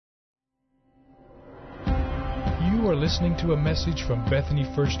are listening to a message from Bethany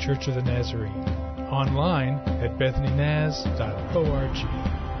First Church of the Nazarene, online at bethanynaz.org.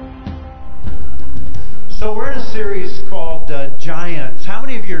 So we're in a series called Giants. How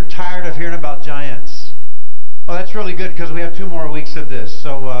many of you are tired of hearing about giants? Well, that's really good because we have 2 more weeks of this,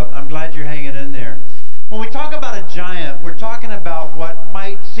 so I'm glad you're hanging in there. When we talk about a giant, we're talking about what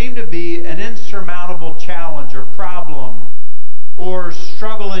might seem to be an insurmountable challenge or problem or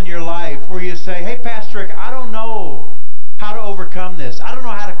struggle in your life where you say, hey, Pastor Rick, I don't know how to overcome this. I don't know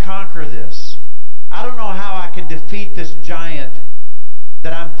how to conquer this. I don't know how I can defeat this giant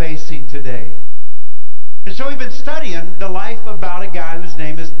that I'm facing today. And so we've been studying the life about a guy whose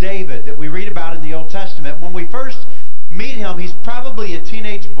name is David that we read about in the Old Testament. When we first meet him, he's probably a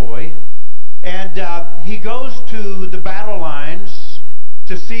teenage boy. And he goes to the battle lines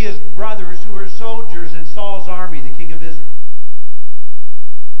to see his brothers who are soldiers in Saul's army, the king of Israel.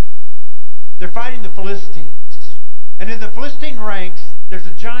 They're fighting the Philistines. And in the Philistine ranks, there's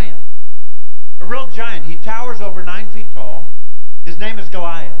a giant. A real giant. He towers over 9 feet tall. His name is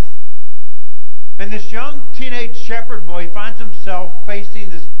Goliath. And this young teenage shepherd boy finds himself facing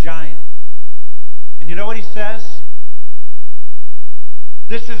this giant. And you know what he says?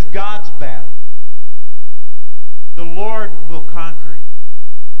 This is God's battle. The Lord will conquer him.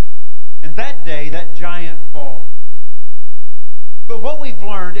 And that day, that giant falls. But what we've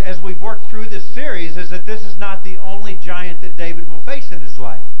learned as we've worked through this series is that this is not the only giant that David will face in his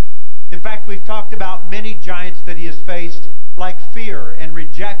life. In fact, we've talked about many giants that he has faced, like fear and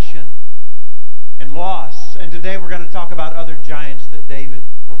rejection and loss. And today we're going to talk about other giants that David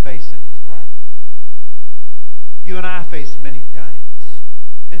will face in his life. You and I face many giants.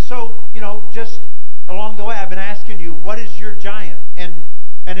 And so, just along the way, I've been asking you, what is your giant? And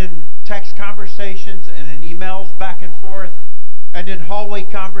in text conversations and in emails back and forth, and in hallway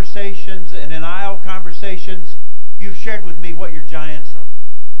conversations and in aisle conversations, you've shared with me what your giants are.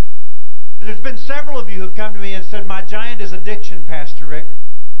 There's been several of you who have come to me and said, my giant is addiction, Pastor Rick.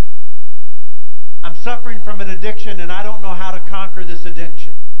 I'm suffering from an addiction and I don't know how to conquer this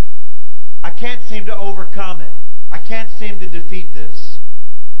addiction. I can't seem to overcome it. I can't seem to defeat this.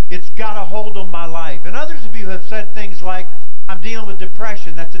 It's got a hold on my life. And others of you have said things like, I'm dealing with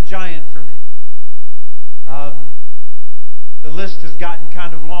depression. That's a giant for me. The list has gotten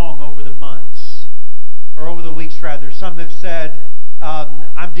kind of long over the months, or over the weeks rather. Some have said,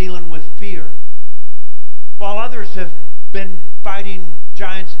 I'm dealing with fear. While others have been fighting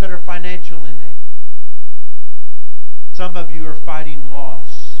giants that are financial in nature. Some of you are fighting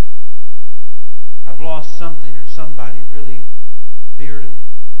loss. I've lost something or somebody really dear to me.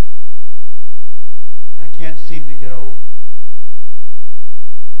 I can't seem to get over.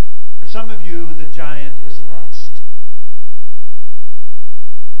 For some of you, the giant is lust.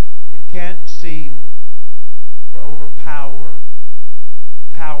 You can't seem to overpower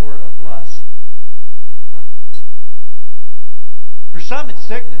the power of lust. For some, it's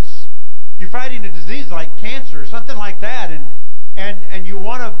sickness. You're fighting a disease like cancer or something like that, and you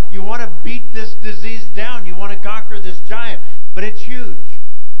want to beat this disease down. You want to conquer this giant, but it's huge.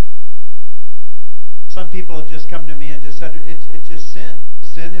 Some people have just come to me and just said, it's just sin.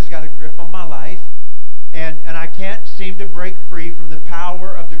 Sin has got a grip on my life, and I can't seem to break free from the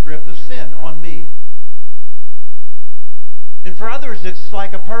power of the grip of sin on me. And for others, it's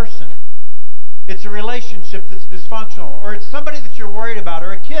like a person. It's a relationship that's dysfunctional, or it's somebody that you're worried about,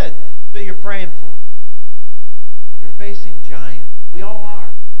 or a kid that you're praying for. You're facing giants. We all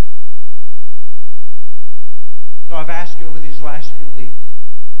are. So I've asked you over these last few weeks,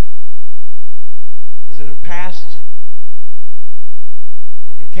 is it a past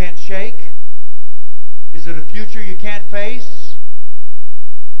you can't shake? Is it a future you can't face?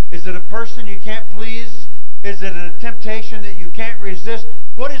 Is it a person you can't please? Is it a temptation that you can't resist?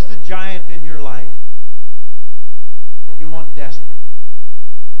 What is the giant in your life you want desperately?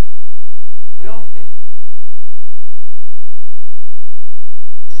 We all face it.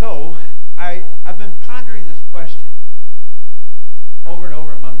 So, I've been pondering this question over and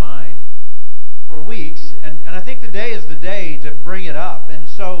over in my mind for weeks, and I think today is the day to bring it up. And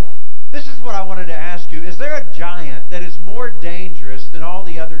so, this is what I wanted to ask you. Is there a giant that is more dangerous than all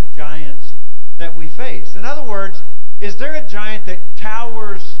the other giants that we face? In other words, is there a giant that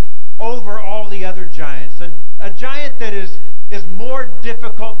towers over all the other giants? A giant that is more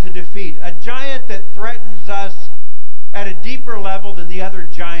difficult to defeat? A giant that threatens us at a deeper level than the other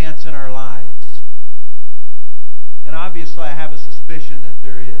giants in our lives? And obviously I have a suspicion that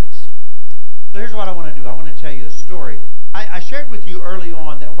there is. So here's what I want to do. I want to tell you a story. I shared with you early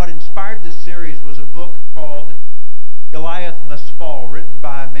on that what inspired this series was a book called Goliath Must Fall, written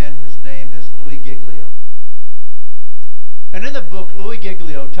by a man whose name is Louis Giglio. Louis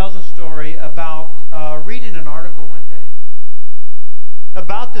Giglio tells a story about reading an article one day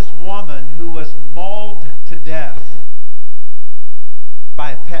about this woman who was mauled to death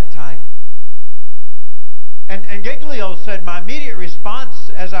by a pet tiger. And Giglio said, my immediate response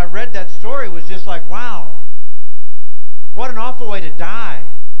as I read that story was just like, wow, what an awful way to die.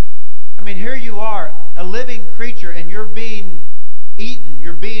 I mean, here you are, a living creature, and you're being eaten,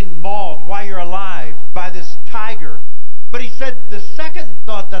 you're being mauled while you're alive by this tiger. But he said, the second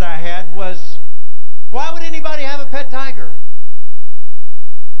thought that I had was, why would anybody have a pet tiger?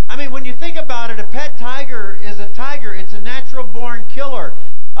 I mean, when you think about it, a pet tiger is a tiger. It's a natural-born killer.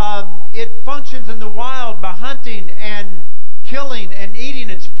 It functions in the wild by hunting and killing and eating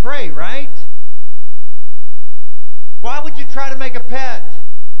its prey, right? Why would you try to make a pet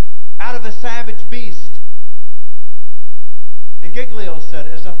out of a savage beast? And Giglio said,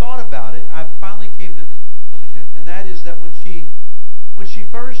 as I thought about it, I finally came to this conclusion, and that is that when she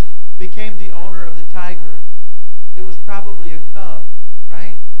first became the owner of the tiger, it was probably a cub,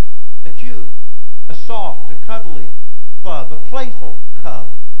 right? A cute, a soft, a cuddly cub, a playful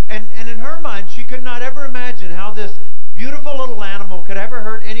cub. And in her mind, she could not ever imagine how this beautiful little animal could ever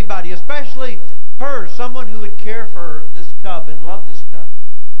hurt anybody, especially her, someone who would care for this cub and love this cub.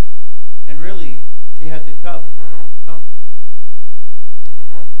 And really, she had the cub for her own comfort,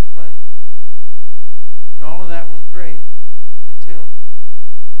 her own pleasure. And all of that was great until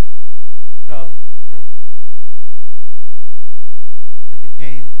the cub grew and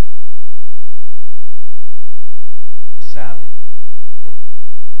became a savage.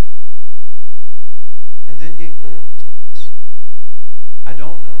 And then Giglio says, I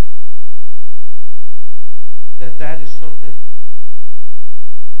don't know that is so different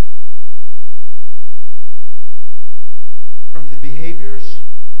from the behaviors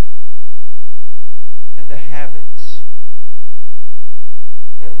and the habits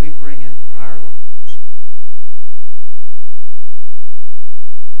that we bring into our lives.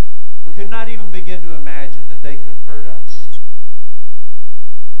 We could not even begin to imagine that they could hurt us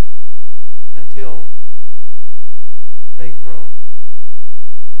until they grow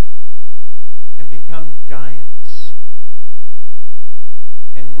and become giants.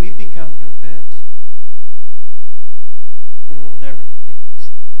 And we become convinced we will never defeat this.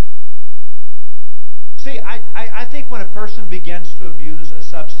 See, I think when a person begins to abuse a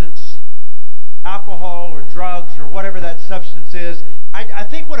substance, alcohol or drugs or whatever that substance is, I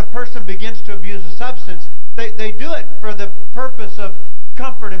think when a person begins to abuse a substance, they do it for the purpose of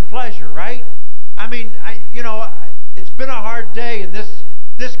comfort and pleasure, right? I mean, it's been a hard day, and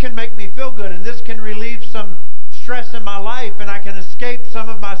this can make me feel good, and this can relieve some stress in my life, and I can escape some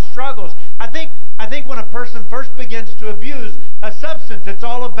of my struggles. I think when a person first begins to abuse a substance, it's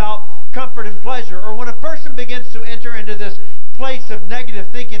all about comfort and pleasure. Or when a person begins to enter into this place of negative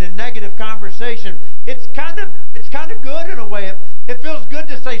thinking and negative conversation, it's kind of good in a way. It feels good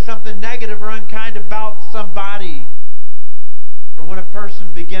to say something negative or unkind about somebody. Or when a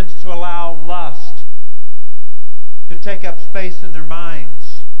person begins to allow lust to take up space in their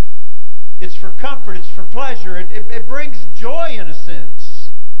minds. It's for comfort, it's for pleasure, it brings joy in a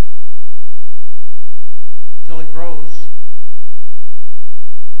sense. Till it grows.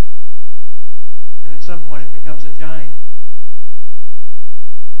 And at some point it becomes a giant.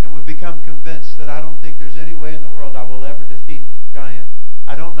 And we become convinced that I don't think there's any way in the world I will ever defeat this giant.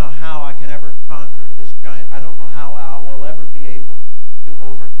 I don't know how I can ever conquer this giant. I don't know how I will ever be able to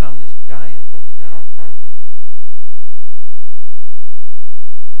overcome this giant that is now a part of me.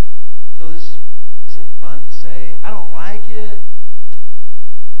 So this isn't fun to say. I don't like it.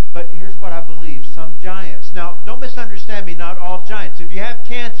 But here's what I believe. Some giants. Now, don't misunderstand me, not all giants. If you have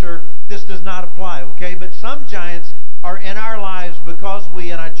cancer, this does not apply, okay? But some giants are in our lives because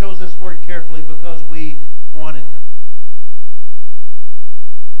we, and I chose this word carefully, because we wanted them.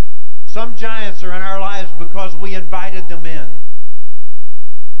 Some giants are in our lives because we invited them in.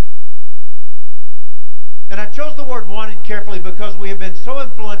 And I chose the word wanted carefully because we have been so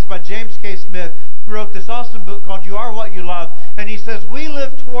influenced by James K. Smith, who wrote this awesome book called You Are What You Love. And he says, we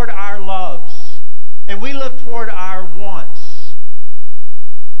live toward our loves. And we live toward our wants.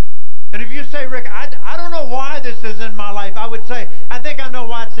 And if you say, Rick, I don't know why this is in my life, I would say, I think I know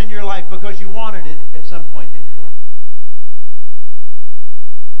why it's in your life, because you wanted it at some point in your life.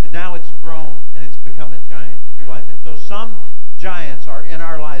 And now it's grown and it's become a giant in your life. And so some giants are in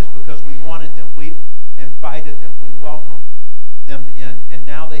our lives because we wanted them. We invited them. We welcomed them in. And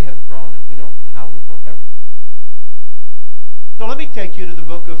now they have grown and we don't know how we will ever. So let me take you to the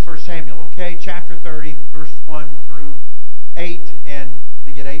book of 1 Samuel, okay? Chapter 30, verse 1 through 8. And let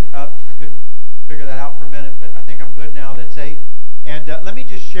me get 8 up. I couldn't figure that out for a minute, but I think I'm good now. That's 8. And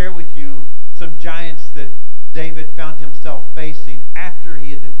share with you some giants that David found himself facing after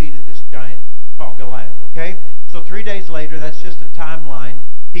he had defeated this giant called Goliath. Okay? So 3 days later, that's just a timeline.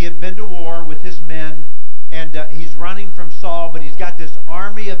 He had been to war with his men, and he's running from Saul, but he's got this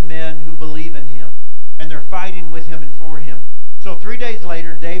army of men who believe in him, and they're fighting with him and for him. So 3 days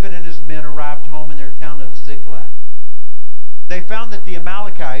later, David and his men arrived home in their town of Ziklag. They found that the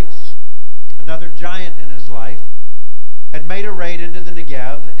Amalekites, another giant in his life, had made a raid into the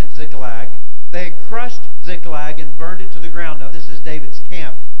Negev and Ziklag. They had crushed Ziklag and burned it to the ground. Now this is David's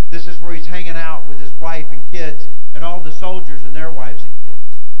camp. This is where he's hanging out with his wife and kids and all the soldiers and their wives and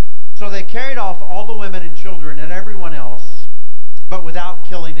kids. So they carried off all the women and children and everyone else, but without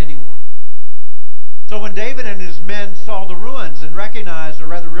killing anyone. So when David and his men saw the ruins and recognized, or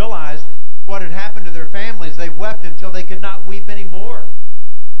rather realized, what had happened to their families, they wept until they could not weep anymore.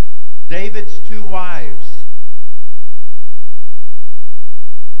 David's 2 wives,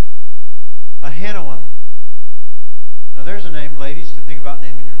 Ahinoam. Now there's a name, ladies, to think about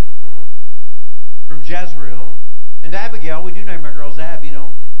naming your little girl. From Jezreel. And Abigail, we do name our girls Abby,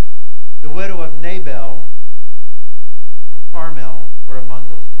 don't we? The widow of Nabal from Carmel were among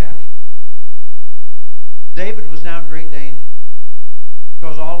those captured. David was now in great danger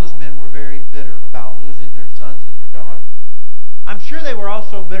because all his men were very bitter about losing their sons and their daughters. I'm sure they were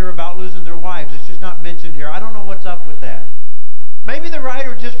also bitter about losing their wives. It's just not mentioned here. I don't know what's up with that. Maybe the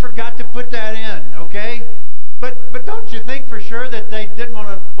writer just forgot to put that in, okay? But don't you think for sure that they didn't want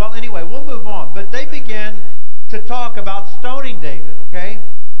to... Well, anyway, we'll move on. But they began to talk about stoning David, okay?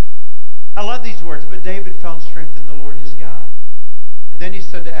 I love these words. But David found strength in the Lord his God. And then he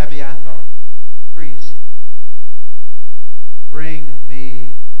said to Abiathar, priest, bring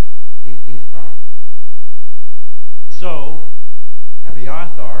me the ephod. So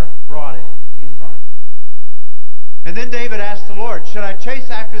Abiathar brought it, the ephod. And then David asked the Lord, should I chase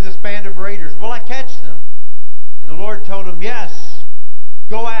after this band of raiders? Will I catch them? And the Lord told him, yes,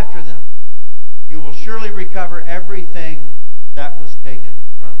 go after them. You will surely recover everything that was taken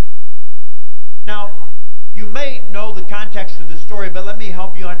from you. Now, you may know the context of the story, but let me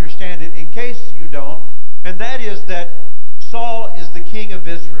help you understand it in case you don't. And that is that Saul is the king of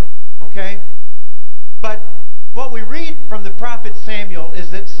Israel, okay? But what we read from the prophet Samuel is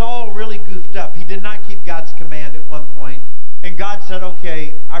that Saul really goofed up. He did not keep God's command at one point. And God said,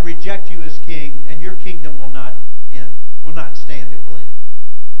 okay, I reject you as king, and your kingdom will not end, will not stand, it will end.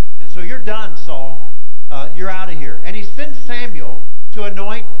 And so you're done, Saul. You're out of here. And he sends Samuel to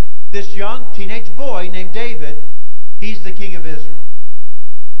anoint this young teenage boy named David. He's the king of Israel.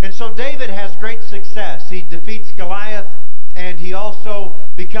 And so David has great success. He defeats Goliath, and he also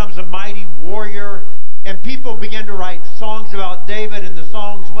becomes a mighty warrior. And people began to write songs about David, and the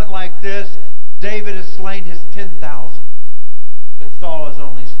songs went like this: David has slain his 10,000, but Saul has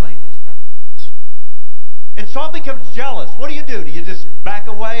only slain his thousands. And Saul becomes jealous. What do? Do you just back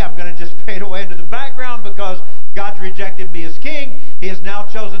away? I'm going to just fade away into the background because God's rejected me as king. He has now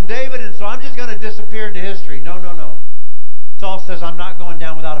chosen David, and so I'm just going to disappear into history. No, no, no. Saul says, I'm not going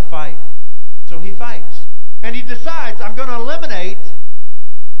down without a fight. So he fights. And he decides, I'm going to eliminate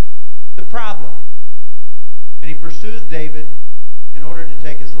the problem. And he pursues David in order to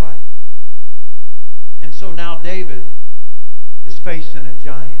take his life. And so now David is facing a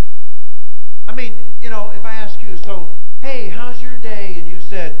giant. I mean, if I ask you, so, hey, how's your day? And you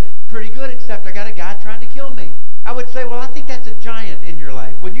said, pretty good, except I got a guy trying to kill me. I would say, well, I think that's a giant in your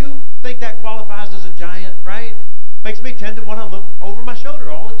life. When you think that qualifies as a giant, right? Makes me tend to want to look over my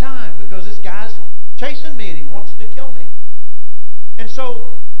shoulder all the time because this guy's chasing me and he wants to kill me. And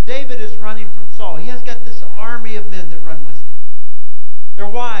so David is running from Saul. He has got this army of men that run with him. Their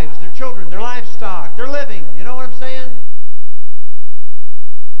wives, their children, their livestock, their living. You know what I'm saying?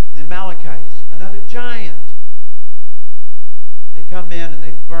 The Amalekites, another giant. They come in and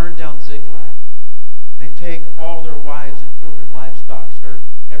they burn down Ziklag. They take all their wives and children, livestock, servants,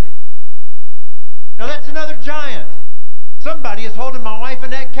 everything. Now that's another giant. Somebody is holding my wife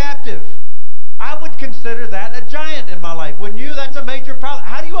and net captive. I would consider that a giant in my life. Wouldn't you? That's a major problem.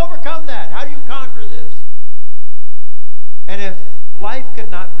 How do you overcome that? How do you conquer this? And if life could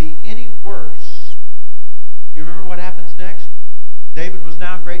not be any worse, you remember what happens next? David was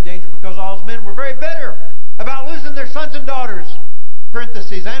now in great danger because all his men were very bitter about losing their sons and daughters,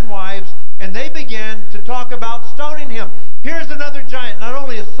 parentheses, and wives, and they began to talk about stoning him. Here's another giant. Not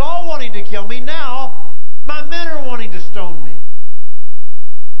only is Saul wanting to kill me, now my men are wanting to stone me.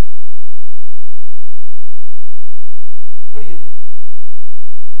 What do you do?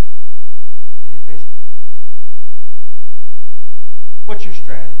 What do you face? What's your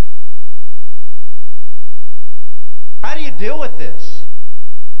strategy? How do you deal with this?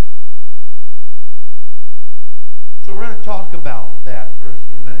 we're going to talk about that for a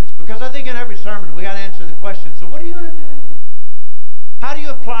few minutes. Because I think in every sermon we got to answer the question, so what are you going to do? How do you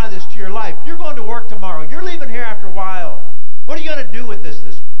apply this to your life? You're going to work tomorrow. You're leaving here after a while. What are you going to do with this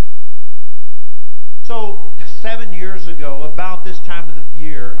week? So 7 years ago, about this time of the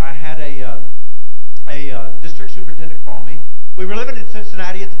year, I had a district superintendent call me. We were living in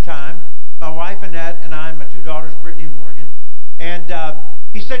Cincinnati at the time. My wife Annette and I and my two daughters, Brittany and Morgan. And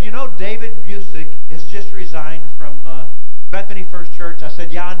he said, you know, David Busick has just resigned from Bethany First Church. I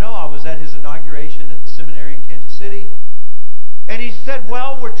said, yeah, I know. I was at his inauguration at the seminary in Kansas City. And he said,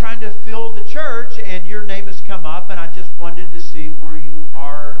 well, we're trying to fill the church, and your name has come up, and I just wanted to see where you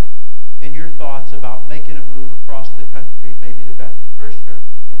are in your thoughts about making a move across the country, maybe to Bethany First Church.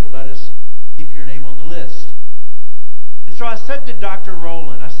 If you would let us keep your name on the list. And so I said to Dr.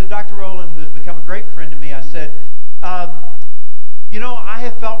 Rowland, Dr. Rowland, who has become a great friend to me, I said, you know, I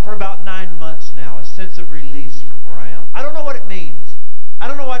have felt for about 9 months now a sense of release from where I am. I don't know what it means. I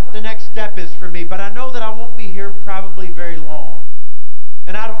don't know what the next step is for me, but I know that I won't be here probably very long.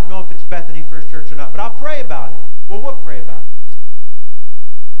 And I don't know if it's Bethany First Church or not, but I'll pray about it. Well, we'll pray about it.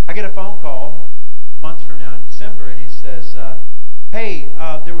 I get a phone call a month from now in December, and he says, hey,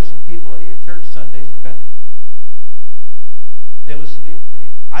 there were some people at your church Sunday from Bethany. They listened to you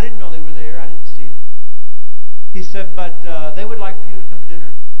preach. I didn't know they were there. I didn't see them. He said, but they would like for you to come to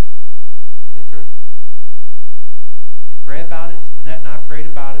dinner at the church. You pray about it. So Annette and I prayed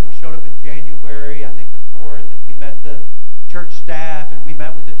about it. We showed up in January, I think the 4th, and we met the church staff, and we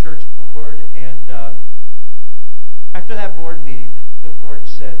met with the church board. And after that board meeting, the board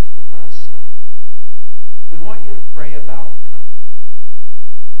said to us, we want you to pray about coming.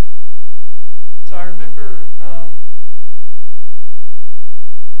 So I remember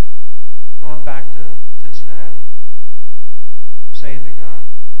going back to Cincinnati, saying to God,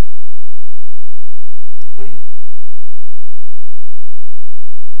 what do you...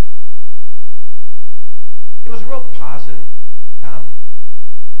 It was a real positive time.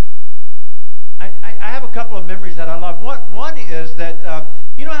 I have a couple of memories that I love. One is that,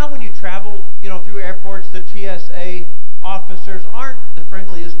 you know how when you travel, through airports, the TSA officers aren't the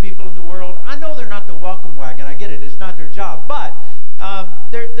friendliest people in the world. I know they're not the welcome wagon. I get it. It's not their job. But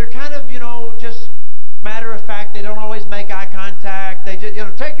they're kind of, just matter of fact. They don't always make eye contact. They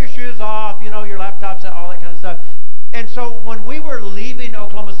just, take your shoes off, your laptops, all that kind of stuff. And so when we were leaving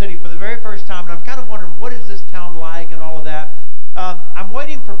Oklahoma City for the very first time, and I'm kind of wondering, what is this town like and all of that, I'm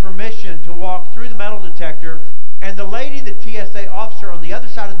waiting for permission to walk through the metal detector, and the lady, the TSA officer on the other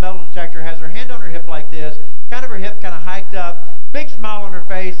side of the metal detector, has her hand on her hip like this, kind of her hip kind of hiked up, big smile on her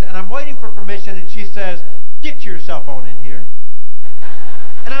face, and I'm waiting for permission, and she says, get your cell phone in here.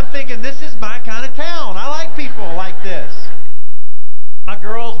 And I'm thinking, this is my kind of town. I like people like this. My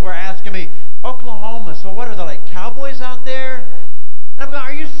girls were asking me, Oklahoma, so what are there, like cowboys out there? And I'm going,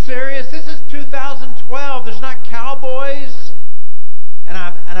 are you serious? This is 2012. There's not cowboys. And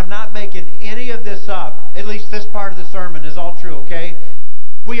I'm not making any of this up. At least this part of the sermon is all true, okay?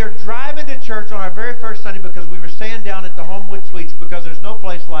 We are driving to church on our very first Sunday because we were staying down at the Homewood Suites because there's no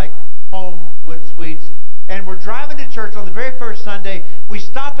place like Homewood Suites. And we're driving to church on the very first Sunday. We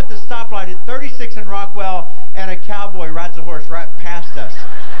stop at the stoplight at 36 in Rockwell, and a cowboy rides a horse right past us.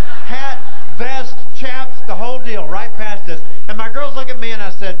 Hat, vest, chaps, the whole deal, right past us. And my girls look at me, and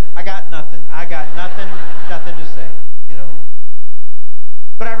I said, I got nothing. I got nothing to say,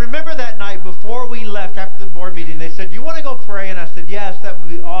 But I remember that night before we left after the board meeting, they said, do you want to go pray? And I said, yes, that would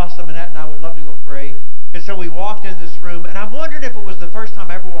be awesome. And Annette and I would love to go pray. And so we walked into this room, and I'm wondering if it was the first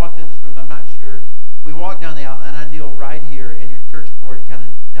time I ever walked in this room. I'm not sure. We walked down the aisle, and I kneel right here, and your church board kind of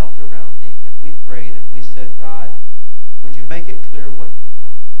knelt around me, and we prayed, and we said, God, would you make it clear what you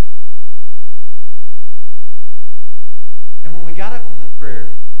want? And when we got up from the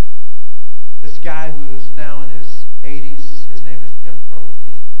prayer, this guy who is now in his 80s, his name is Jim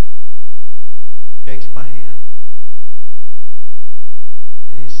Posey, shakes my hand,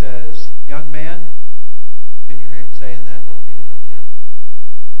 and he says, young man, can you hear him saying that? Those of you who know Jim.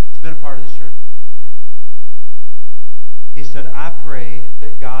 He's been a part of this church. He said, I pray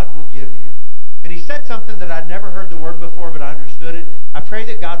that God will give you, and he said something that I'd never heard the word before, but I understood it. I pray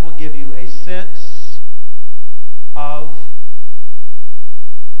that God will give you a sense of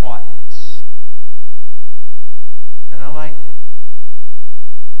oughtness. And I liked it.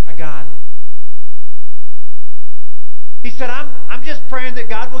 I got it. He said, I'm just praying that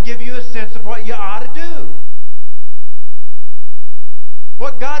God will give you a sense of what you ought to do.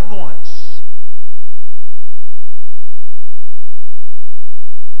 What God wants.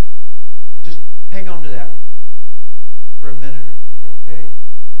 Hang on to that for a minute or two, okay?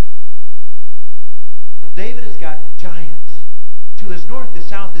 So David has got giant giants to his north, his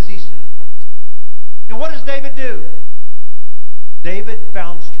south, his east, and his west. And what does David do? David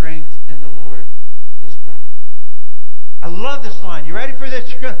found strength in the Lord his God. I love this line. You ready for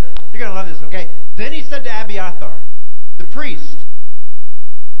this? You're going to love this, okay? Then he said to Abiathar, the priest,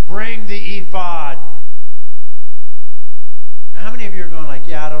 bring the ephod. Now, how many of you are going like,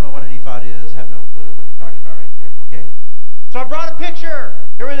 yeah, I don't know what an ephod is, have no clue what you're talking about right here. Okay. So I brought a picture.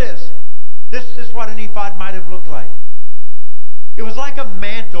 Here it is. This is what an ephod might have looked like. It was like a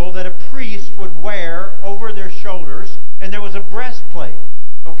mantle that a priest would wear over their shoulders, and there was a breastplate.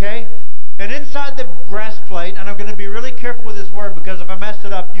 Okay? And inside the breastplate, and I'm going to be really careful with this word because if I messed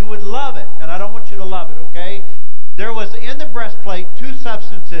it up, you would love it. And I don't want you to love it, okay? There was in the breastplate two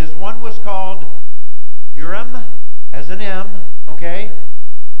substances. One was called Urim, as an M, okay?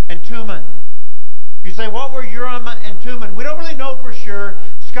 And Thummim. You say, what were Urim and Thummim? We don't really know for sure.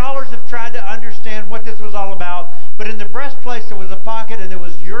 Scholars have tried to understand what this was all about. But in the breastplate, there was a pocket, and there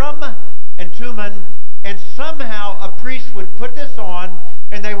was Urim and Thummim. And somehow a priest would put this on,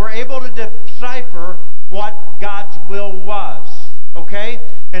 and they were able to decipher what God's will was. Okay?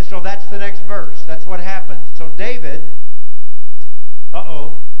 And so that's the next verse. That's what happens. So David,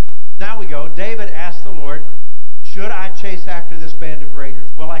 now we go. David asked the Lord, should I chase after this band of raiders?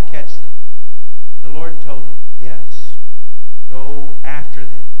 Will I catch them? The Lord told him, yes, go after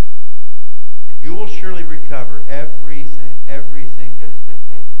them. And you will surely recover everything that has been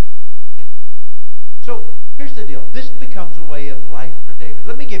taken. So, here's the deal. This becomes a way of life for David.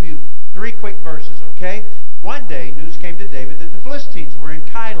 Let me give you 3 quick verses, okay? One day, news came to David that the Philistines were in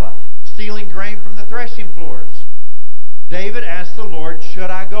Keilah, stealing grain from the threshing floors. David asked the Lord, should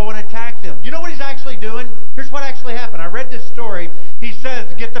I go and attack them? You know what he's actually doing? Here's what actually happened. I read this story. He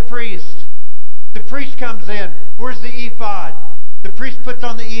says, get the priest. The priest comes in. Where's the ephod? The priest puts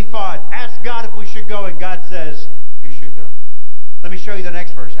on the ephod. Ask God if we should go, and God says, you should go. Let me show you the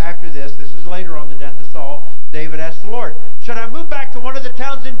next verse. After this is later on the death of Saul, David asked the Lord, should I move back to one of the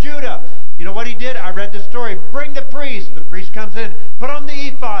towns in Judah? You know what he did? I read the story. Bring the priest. The priest comes in. Put on the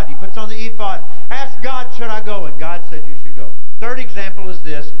ephod. He puts on the ephod. Ask God, should I go? And God said you should go. Third example is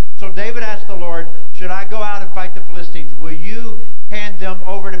this. So David asked the Lord, should I go out and fight the Philistines? Will you hand them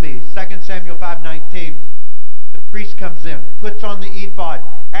over to me? 2 Samuel 5:19. The priest comes in, puts on the ephod.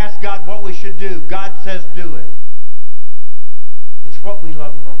 Ask God what we should do. God says do it. It's what we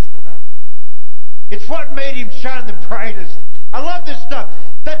love most about him. It's what made him shine the brightest. I love this stuff.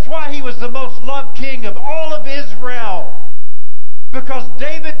 That's why he was the most loved king of all of Israel. Because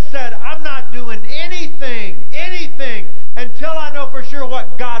David said, I'm not doing anything until I know for sure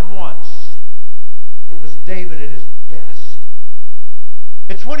what God wants. It was David at his best.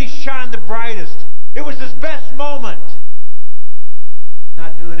 It's when he shined the brightest. It was his best moment.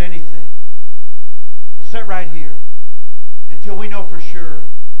 Not doing anything. We'll sit right here until we know for sure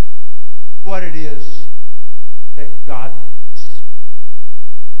what it is that God wants.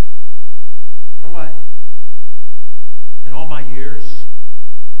 You know what? In all my years,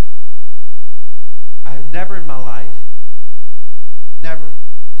 I have never in my life, never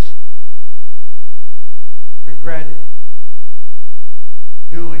regretted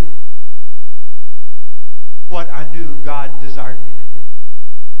doing what I knew God desired me to do.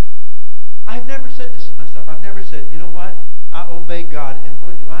 I've never said this to myself. I've never said, you know what? I obey God, and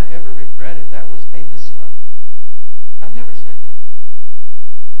boy, do I ever regret it. That was a mistake. I've never said that.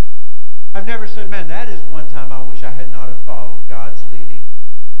 I've never said, man, that is one time I wish I had not have followed God's leading.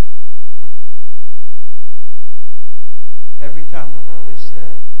 Every time I've always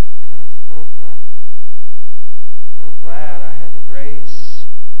said, man, I'm so glad I had the grace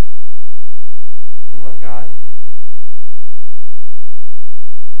to do what God wanted.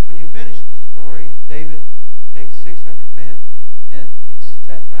 When you finish the story, David takes 600 men and he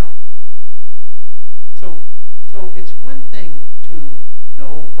sets out. So it's one thing to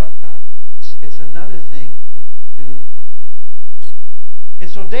know what God wants. It's another thing to do. And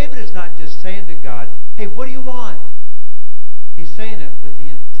so David is not just saying to God, hey, what do you want? He's saying it with the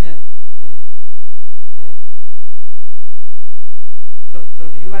intent to obey. So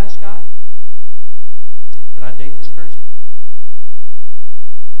do you ask God, should I date this person?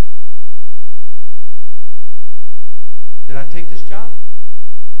 Should I take this job?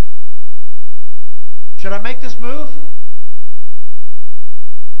 Should I make this move?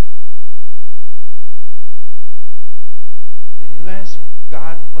 Do you ask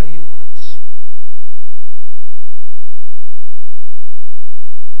God what He wants?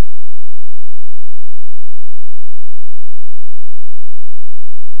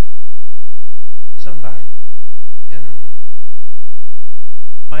 Somebody in the room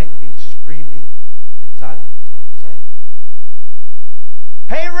might be screaming inside themselves saying,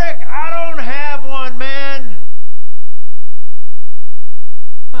 Hey, Rick, I don't have one, man.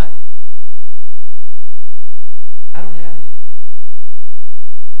 What? I don't have any.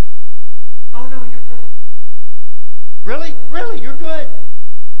 Oh, no, you're good. Really? Really, you're good.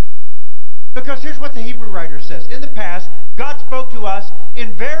 Because here's what the Hebrew writer says. In the past, God spoke to us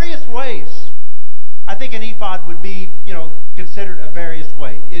in various ways. I think an ephod would be, considered a various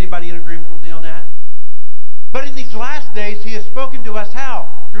way. Anybody in agreement with me on that? But in these last days, He has spoken to us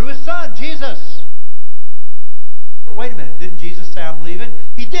how? Through His Son, Jesus. But wait a minute, didn't Jesus say, I'm leaving?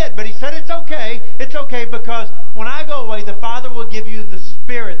 He did, but He said it's okay. It's okay because when I go away, the Father will give you the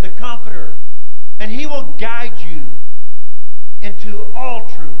Spirit, the Comforter. And He will guide you into all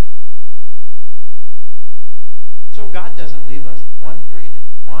truth. So God doesn't leave us wondering and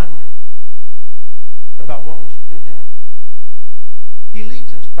wandering about what we should do now. He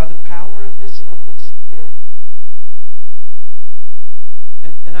leads us by the power of His Holy Spirit.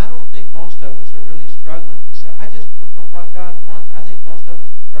 And I don't think most of us are really struggling to say, I just don't know what God wants. I think most of us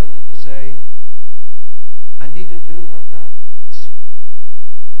are struggling to say, I need to do what God wants.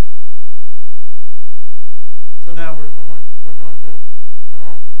 So now we're going to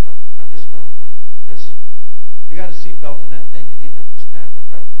I'm just going to this. You got a seatbelt in that thing, you need to snap it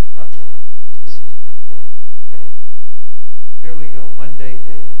right now. This is important. Okay? Here we go. One day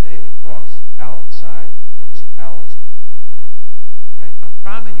David walks outside of his palace. Right? I'm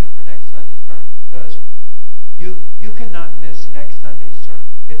priming you for next Sunday's sermon because you cannot miss next Sunday's sermon.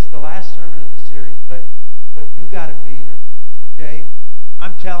 It's the last sermon of the series, but you got to be here. Okay?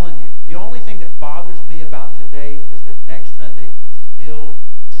 I'm telling you, the only thing that bothers me about today is that next Sunday is still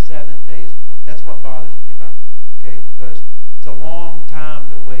 7 days away. That's what bothers me about it. Okay? Because it's a long time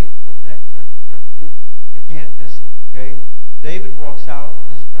to wait for the next Sunday sermon. You can't miss it. Okay? David walks out on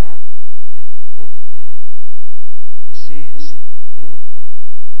his balcony and looks down. He sees beautiful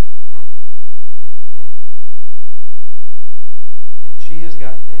and she has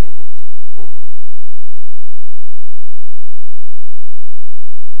got David's sword.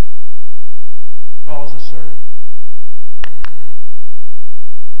 Calls a servant.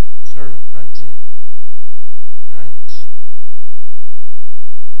 The servant runs in. Kindness.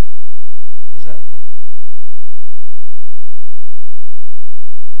 What does that mean?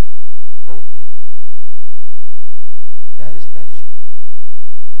 Okay. That is Bathsheba.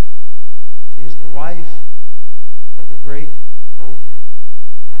 She is the wife of the great soldier.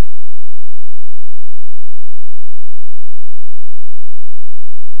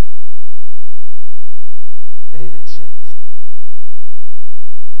 David says,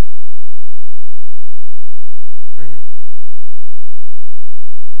 bring her.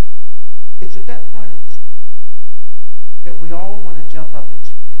 It's at that point in the story that we all want to jump up and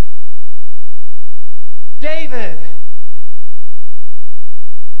scream, David!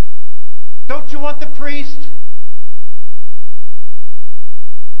 Don't you want the priest?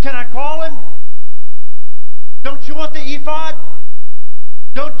 Can I call him? Don't you want the ephod?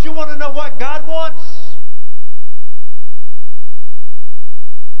 Don't you want to know what God wants?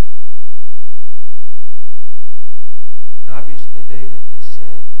 And obviously David just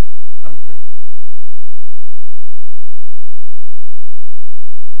said, I'm good.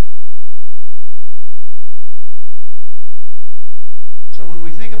 So when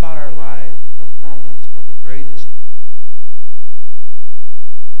we think about our lives in those moments of the greatest,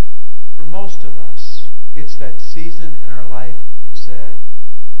 for most of us, it's that season in our life when we said,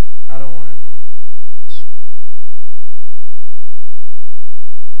 I don't want to know this.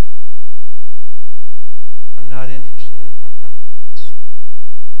 I'm not interested in what God wants.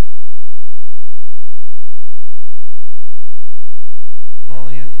 I'm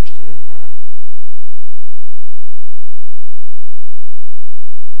only interested in what I want.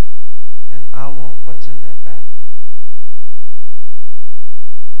 And I want what's in that basket.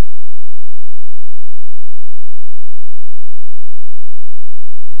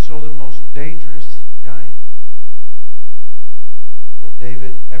 And so the most dangerous giant that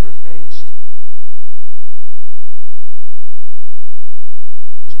David ever faced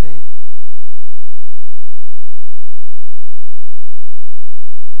was David.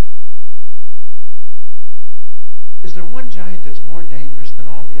 Is there one giant that's more dangerous than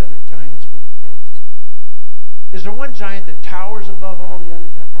all the other giants we face? Is there one giant that towers above all the other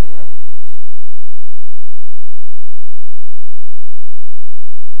giants? Oh, yeah, there is.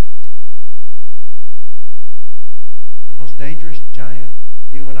 The most dangerous giant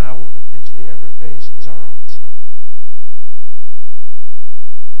you and I will potentially ever face is our own self.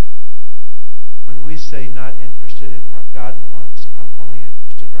 When we say not interested in what God wants, I'm only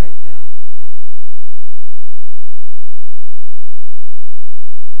interested right now.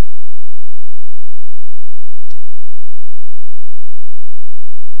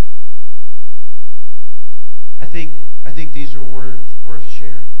 think these are words worth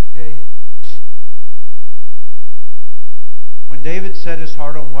sharing, okay? When David set his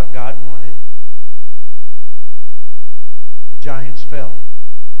heart on what God wanted, the giants fell,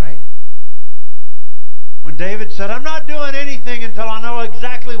 right? When David said, I'm not doing anything until I know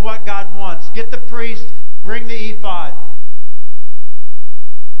exactly what God wants. Get the priest, bring the ephod.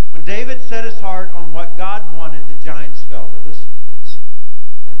 When David set his heart on what God wanted, the giants fell. But listen to this.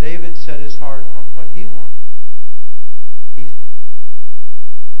 When David set his heart on what he wanted, he fell.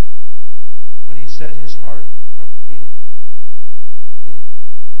 When he set his heart on what he wanted, he fell.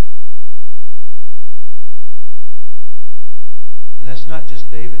 And that's not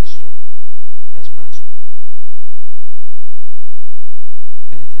just David's story. That's my story.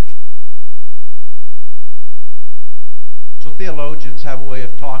 And it's your story. So theologians have a way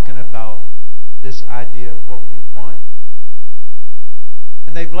of talking about this idea of what we want.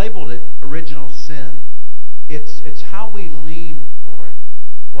 And they've labeled it original sin. It's how we lean toward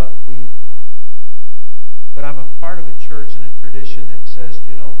what we want. But I'm a part of a church and a tradition that says,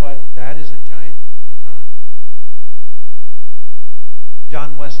 you know what? That is a giant economy.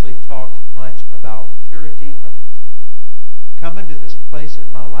 John Wesley talked much about purity of intention. Coming to this place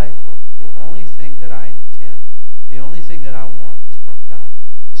in my life where the only thing that I intend, the only thing that I want is what God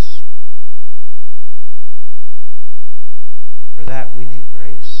wants. For that, we need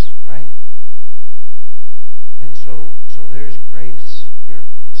grace, right? And so there's grace here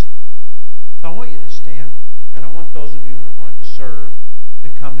for us. So I want you to stand with me, and I want those of you who are going to serve to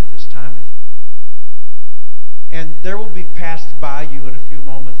come at this time. And there will be passed by you in a few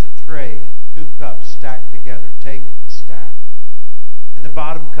moments a tray, 2 cups stacked together. Take the stack. In the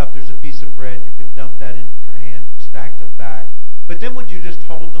bottom cup, there's a piece of bread. You can dump that into your hand and stack them back. But then would you just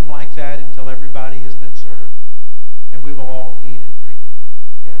hold them like that until everybody has been served? And we will all eat and drink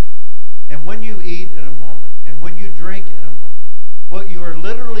together. And when you eat in a moment, and when you drink in a moment, what you are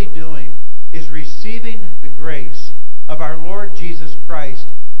literally doing is receiving the grace of our Lord Jesus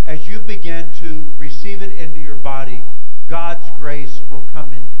Christ. As you begin to receive it into your body, God's grace will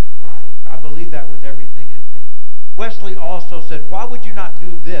come into your life. I believe that with everything in me. Wesley also said, why would you not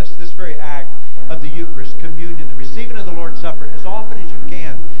do this very act of the Eucharist, communion, the receiving of the Lord's Supper, as often as you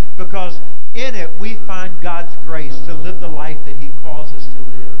can? Because in it we find God's grace to live the life that He calls us to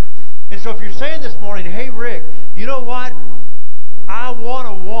live. And so if you're saying this morning, hey Rick, you know what? I want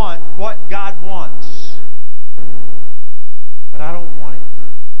to want what God wants, but I don't want it yet.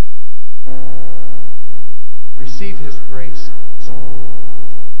 Receive His grace this morning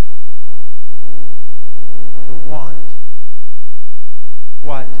to want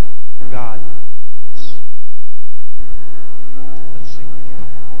what God wants. Let's sing together.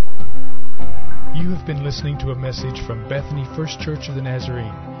 You have been listening to a message from Bethany First Church of the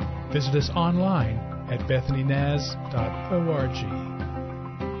Nazarene. Visit us online at bethanynaz.org.